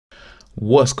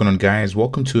What's going on, guys?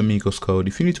 Welcome to VsCode.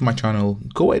 If you're new to my channel,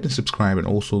 go ahead and subscribe and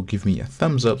also give me a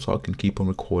thumbs up so I can keep on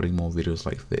recording more videos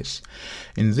like this.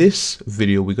 In this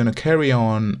video, we're going to carry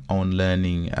on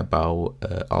learning about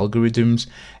algorithms,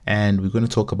 and we're going to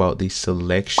talk about the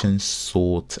selection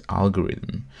sort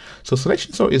algorithm. So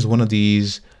selection sort is one of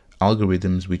these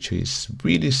algorithms which is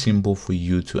really simple for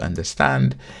you to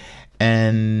understand.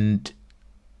 And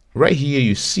right here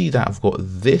you see that I've got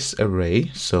this array,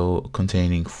 so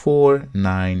containing 4,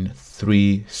 9,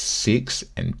 3, 6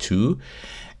 and 2,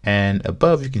 and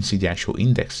above you can see the actual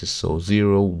indexes, so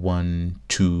 0, 1,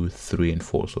 2, 3 and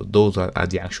 4. So those are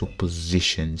the actual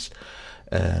positions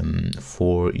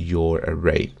for your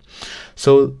array.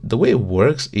 So the way it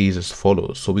works is as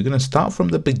follows. So we're going to start from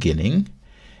the beginning,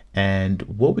 and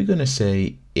what we're going to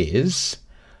say is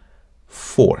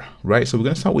 4, right? So we're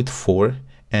going to start with 4,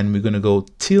 and we're going to go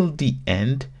till the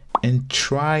end and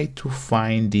try to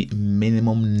find the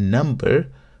minimum number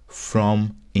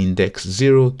from index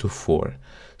 0 to 4.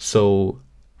 So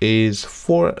is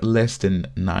 4 less than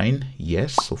 9?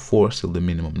 Yes. So 4 is still the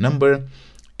minimum number.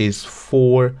 Is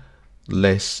 4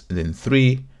 less than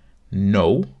 3?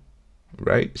 No.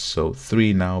 Right? So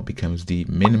 3 now becomes the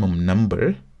minimum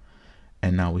number.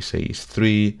 And now we say, is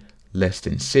 3 less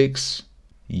than 6?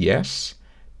 Yes.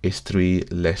 Is 3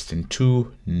 less than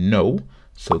 2? No.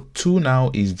 So 2 now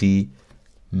is the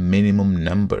minimum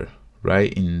number,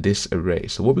 right, in this array.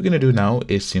 So what we're going to do now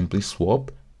is simply swap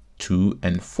 2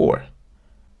 and 4,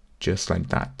 just like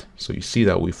that. So you see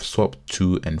that we've swapped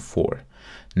 2 and 4.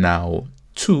 Now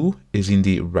 2 is in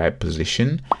the right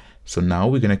position. So now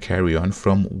we're going to carry on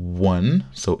from 1,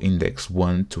 so index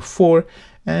 1 to 4,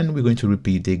 and we're going to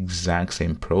repeat the exact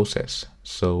same process.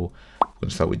 So we're going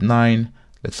to start with 9.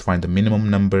 Let's find the minimum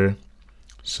number.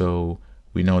 So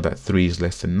we know that 3 is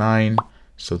less than 9.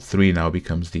 So 3 now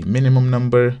becomes the minimum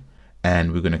number.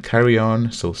 And we're going to carry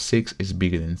on. So 6 is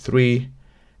bigger than 3.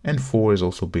 And 4 is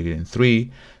also bigger than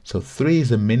 3. So 3 is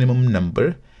the minimum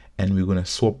number. And we're going to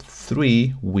swap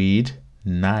 3 with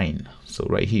 9. So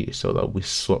right here. So that we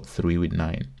swap 3 with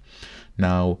 9.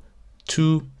 Now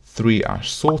 2, 3 are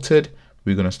sorted.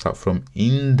 We're going to start from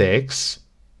index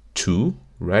 2,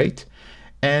 right?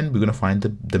 And we're going to find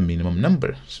the minimum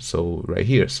number. So right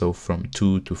here, so from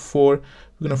 2 to 4,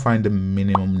 we're going to find the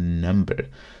minimum number.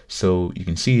 So you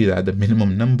can see that the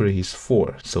minimum number is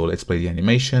 4. So let's play the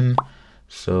animation.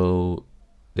 So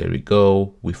there we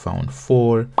go. We found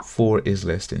 4. 4 is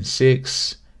less than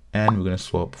 6. And we're going to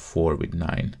swap 4 with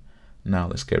 9. Now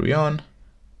let's carry on.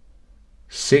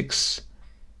 6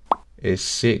 is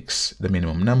 6 the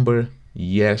minimum number?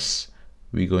 Yes.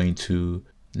 We're going to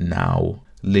now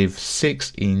leave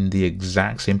 6 in the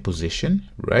exact same position,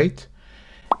 right?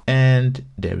 And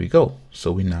there we go.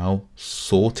 So we now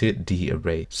sorted the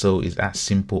array. So it's as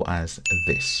simple as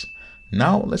this.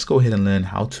 Now let's go ahead and learn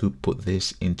how to put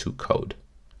this into code.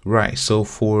 Right, so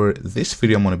for this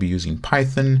video I'm going to be using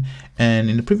Python, and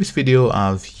in the previous video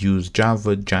I've used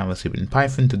Java, JavaScript and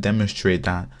Python to demonstrate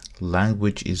that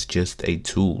language is just a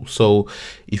tool. So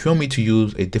if you want me to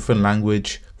use a different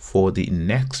language for the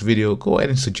next video, go ahead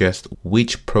and suggest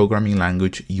which programming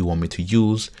language you want me to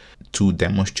use to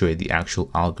demonstrate the actual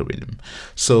algorithm.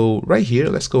 So right here,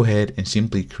 let's go ahead and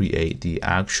simply create the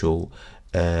actual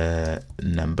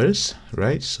numbers,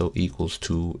 right? So equals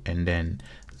to, and then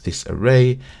this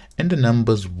array, and the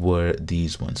numbers were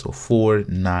these ones. So 4,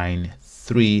 9,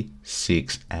 3,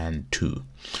 6, and 2.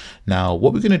 Now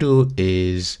what we're going to do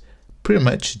is pretty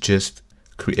much just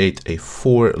create a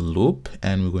for loop,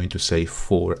 and we're going to say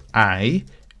for I,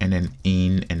 and then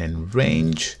in, and then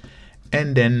range,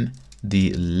 and then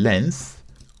the length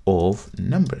of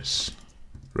numbers,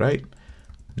 right?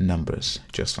 Numbers,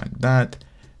 just like that,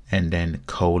 and then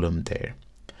column there.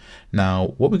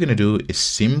 Now what we're going to do is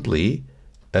simply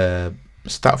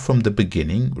start from the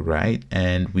beginning, right?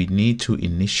 And we need to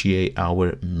initiate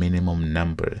our minimum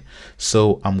number.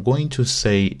 So I'm going to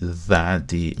say that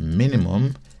the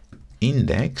minimum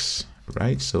index,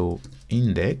 right? So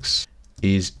index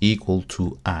is equal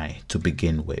to I to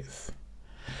begin with.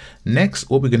 Next,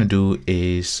 what we're going to do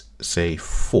is say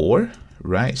 4,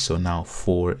 right? So now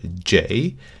for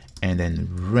j, and then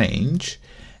range,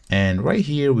 and right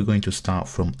here we're going to start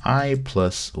from I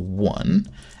plus 1,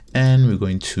 and we're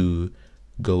going to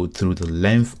go through the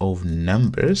length of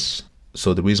numbers.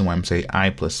 So the reason why I'm saying I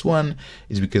plus 1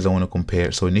 is because I want to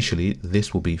compare. So initially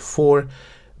this will be 4,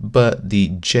 but the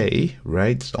j,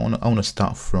 right? So I want to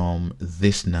start from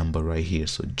this number right here.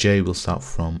 So j will start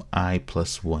from I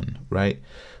plus 1, right?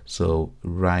 So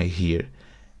right here.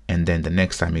 And then the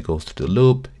next time it goes to the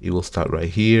loop, it will start right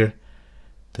here.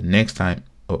 The next time,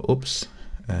 oh, oops,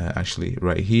 actually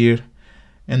right here.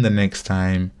 and the next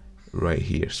time right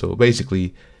here. So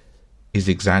basically is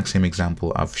the exact same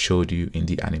example I've showed you in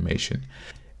the animation.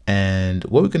 And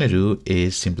what we're going to do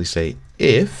is simply say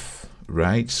if,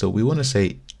 right? So we want to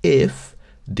say if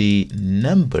the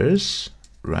numbers,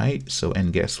 right? So,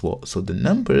 and guess what? So the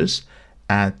numbers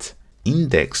at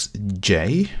index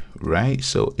j, right?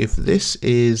 So if this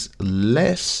is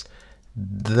less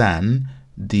than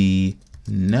the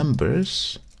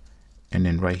numbers, and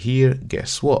then right here,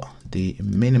 guess what? The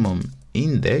minimum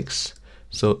index.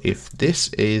 So if this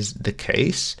is the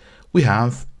case, we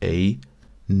have a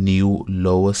new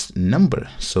lowest number.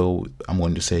 So I'm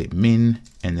going to say min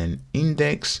and then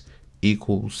index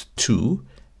equals 2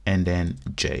 and then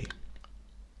j,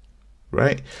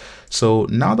 right? So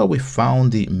now that we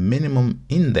found the minimum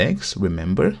index,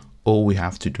 remember, all we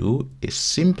have to do is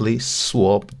simply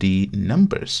swap the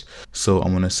numbers. So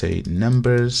I'm going to say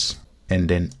numbers and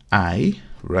then I,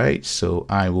 right? So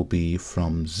I will be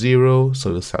from 0, so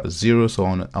it'll start 0. So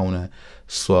I want to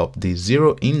swap the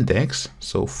 0 index,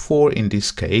 so 4 in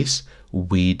this case,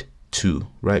 with 2,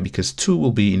 right? Because 2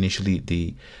 will be initially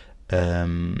the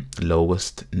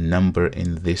lowest number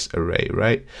in this array,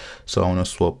 right? So I want to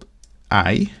swap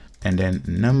I and then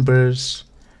numbers,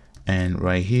 and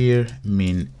right here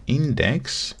min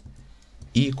index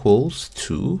equals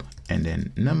 2 and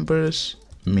then numbers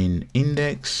min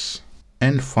index,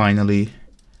 and finally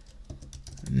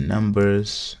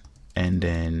numbers and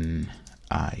then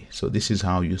I. So this is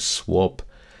how you swap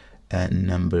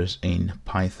numbers in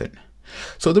Python.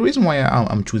 So the reason why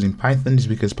I'm choosing Python is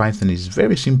because Python is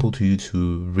very simple to you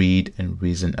to read and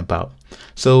reason about.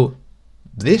 So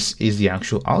this is the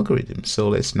actual algorithm. So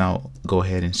let's now go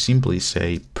ahead and simply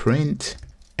say print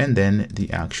and then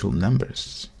the actual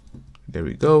numbers. There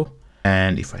we go.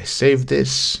 And if I save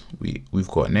this, we've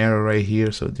got an error right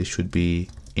here. So this should be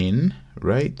in,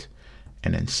 right?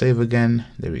 And then save again.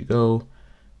 There we go.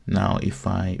 Now if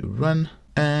I run,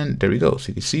 and there we go. So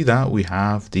you can see that we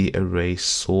have the array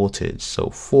sorted. So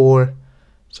 4.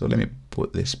 So let me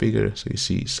put this bigger. So you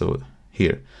see, so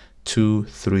here 2,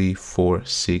 3, 4,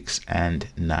 6, and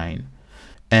 9.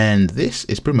 And this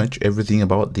is pretty much everything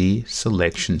about the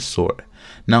selection sort.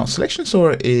 Now, selection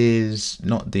sort is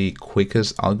not the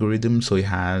quickest algorithm, so it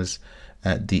has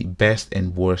the best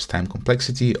and worst time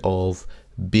complexity of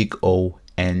big O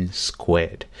n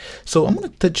squared. So I'm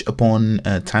going to touch upon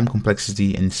time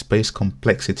complexity and space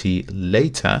complexity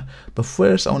later, but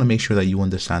first I want to make sure that you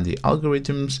understand the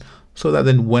algorithms, so that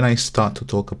then when I start to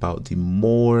talk about the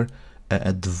more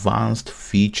advanced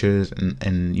features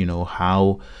and you know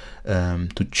how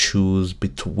to choose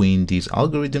between these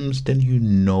algorithms, then you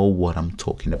know what I'm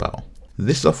talking about.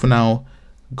 This is all for now.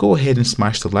 Go ahead and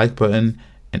smash the like button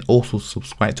and also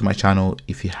subscribe to my channel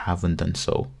if you haven't done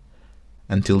so.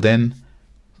 Until then,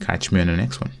 catch me on the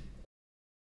next one.